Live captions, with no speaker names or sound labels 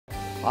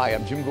Hi,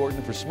 I'm Jim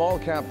Gordon for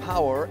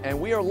SmallCapPower, and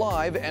we are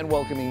live and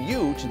welcoming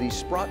you to the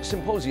Sprott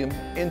Symposium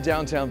in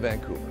downtown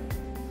Vancouver.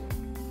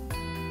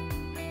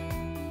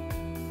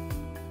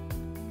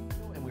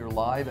 And we are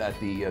live at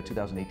the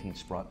 2018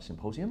 Sprott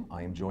Symposium.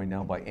 I am joined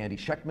now by Andy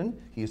Schectman.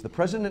 He is the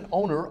president and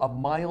owner of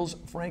Miles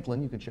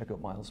Franklin. You can check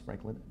out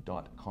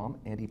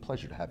milesfranklin.com. Andy,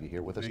 pleasure to have you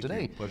here with us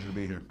today. Pleasure to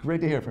be here.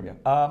 Great to hear from you.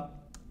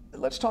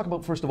 Let's talk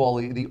about, first of all,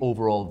 the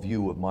overall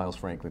view of Miles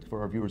Franklin.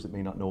 For our viewers that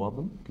may not know of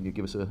them, can you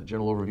give us a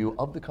general overview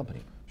of the company?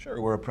 Sure,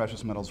 we're a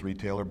precious metals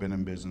retailer, been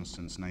in business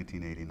since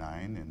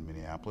 1989 in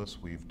Minneapolis.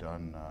 We've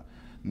done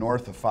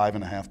north of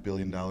 $5.5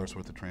 billion worth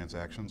of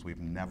transactions. We've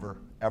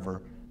never,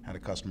 ever had a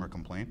customer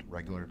complaint,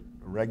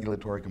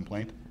 regulatory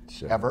complaint,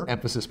 ever.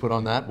 Emphasis put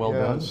on that, well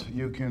done.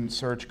 You can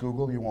search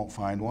Google, you won't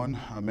find one.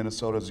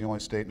 Minnesota is the only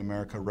state in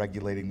America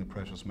regulating the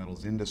precious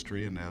metals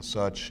industry, and as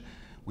such,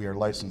 we are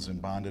licensed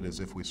and bonded as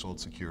if we sold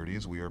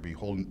securities. We are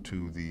beholden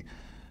to the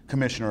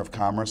Commissioner of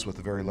Commerce with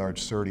a very large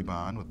surety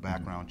bond with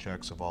background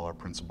checks of all our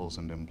principals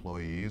and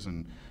employees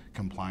and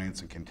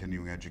compliance and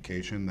continuing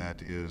education.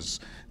 That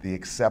is the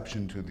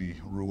exception to the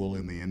rule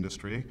in the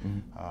industry.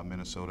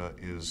 Minnesota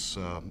is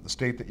the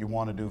state that you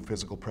want to do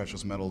physical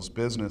precious metals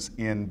business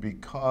in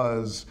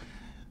because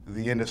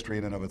the industry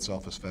in and of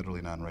itself is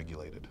federally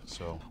non-regulated.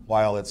 So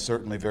while it's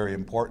certainly very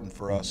important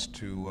for us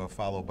to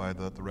follow by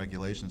the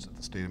regulations that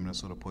the state of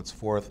Minnesota puts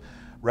forth,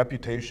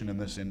 reputation in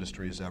this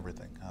industry is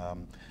everything.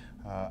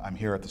 I'm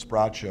here at the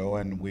Sprott Show,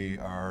 and we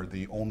are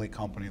the only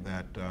company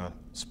that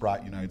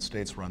Sprott United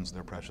States runs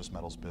their precious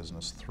metals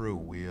business through.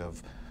 We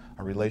have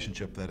a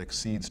relationship that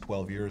exceeds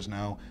 12 years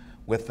now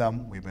with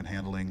them. We've been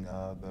handling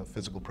the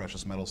physical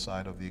precious metal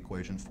side of the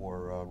equation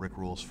for Rick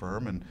Rule's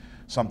firm, and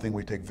something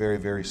we take very,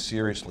 very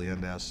seriously,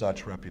 and as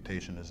such,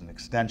 reputation is an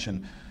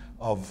extension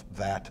of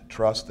that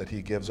trust that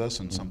he gives us,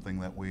 and something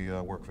that we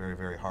work very,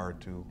 very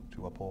hard to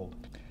uphold.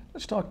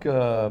 Let's talk,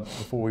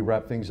 before we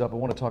wrap things up, I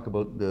want to talk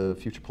about the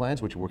future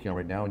plans, which you're working on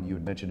right now, and you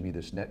had mentioned to me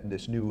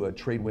this new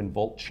TradeWind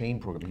VaultChain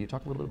program. Can you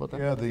talk a little bit about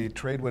that? Yeah, the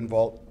TradeWind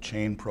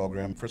VaultChain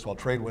program. First of all,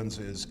 TradeWinds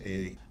is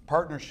a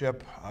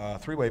partnership,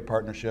 three-way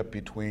partnership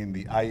between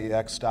the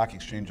IEX stock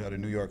exchange out of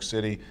New York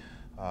City,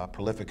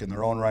 prolific in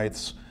their own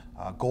rights,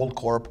 Gold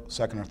Corp,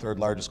 second or third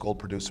largest gold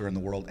producer in the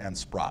world, and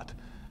Sprott.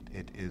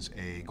 It is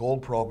a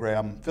gold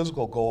program,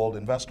 physical gold,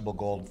 investable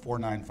gold,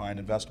 4.9 fine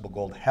investable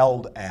gold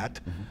held at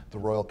the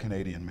Royal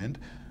Canadian Mint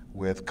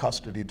with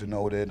custody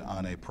denoted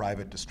on a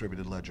private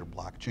distributed ledger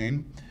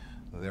blockchain.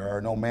 There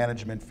are no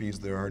management fees,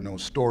 there are no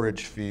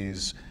storage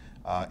fees.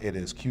 It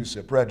is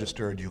QSIP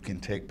registered. You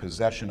can take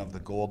possession of the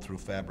gold through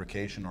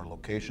fabrication or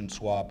location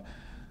swap.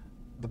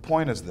 The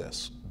point is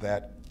this,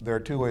 that there are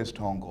two ways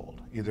to own gold.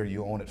 Either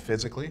you own it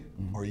physically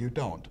or you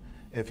don't.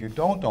 If you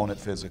don't own it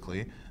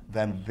physically,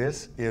 then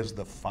this is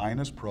the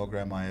finest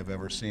program I have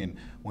ever seen.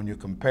 When you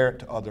compare it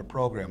to other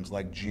programs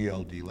like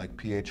GLD, like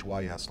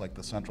PHYS, like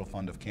the Central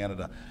Fund of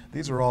Canada,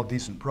 these are all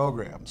decent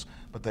programs,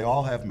 but they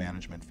all have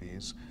management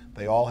fees.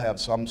 They all have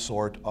some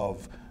sort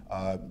of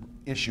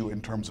issue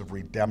in terms of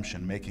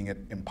redemption, making it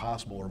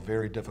impossible or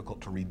very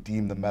difficult to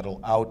redeem the metal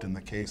out. In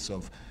the case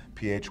of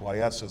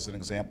PHYS, as an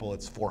example,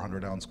 it's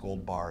 400-ounce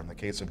gold bar. In the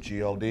case of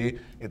GLD,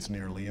 it's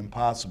nearly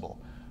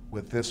impossible.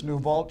 With this new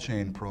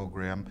VaultChain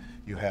program,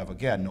 you have,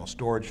 again, no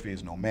storage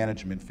fees, no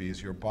management fees.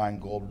 You're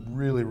buying gold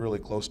really, really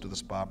close to the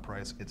spot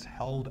price. It's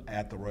held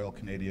at the Royal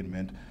Canadian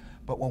Mint.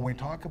 But when we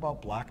talk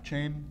about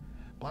blockchain,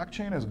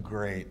 blockchain is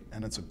great,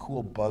 and it's a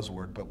cool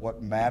buzzword, but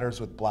what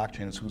matters with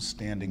blockchain is who's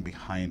standing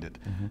behind it.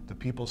 The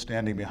people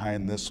standing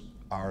behind this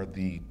are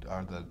the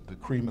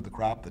cream of the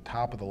crop, the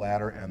top of the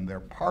ladder, and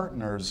their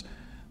partners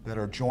that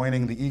are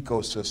joining the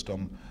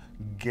ecosystem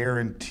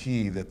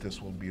guarantee that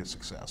this will be a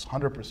success.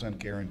 100%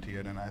 guarantee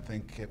it, and I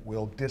think it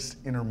will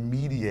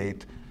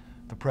disintermediate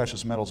the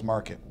precious metals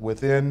market.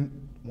 Within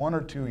 1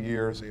 or 2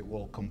 years, it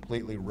will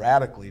completely,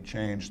 radically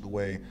change the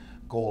way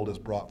gold is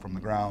brought from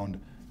the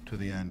ground to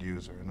the end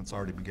user, and it's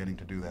already beginning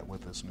to do that with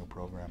this new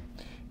program.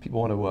 People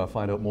want to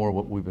find out more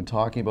what we've been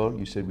talking about.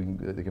 You said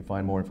they can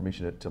find more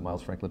information at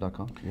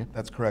milesfranklin.com. Yeah.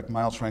 That's correct,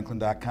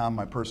 milesfranklin.com.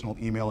 My personal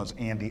email is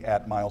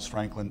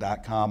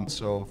andy@milesfranklin.com.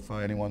 So if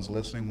anyone's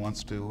listening,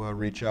 wants to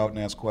reach out and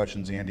ask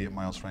questions,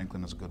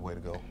 andy@milesfranklin is a good way to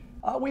go.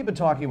 We've been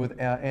talking with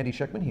Andy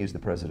Schectman. He is the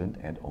president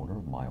and owner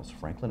of Miles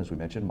Franklin. As we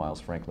mentioned,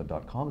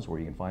 milesfranklin.com is where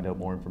you can find out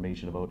more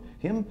information about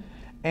him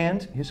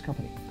and his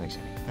company. Thanks,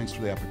 Andy. Thanks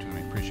for the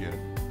opportunity. Appreciate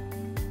it.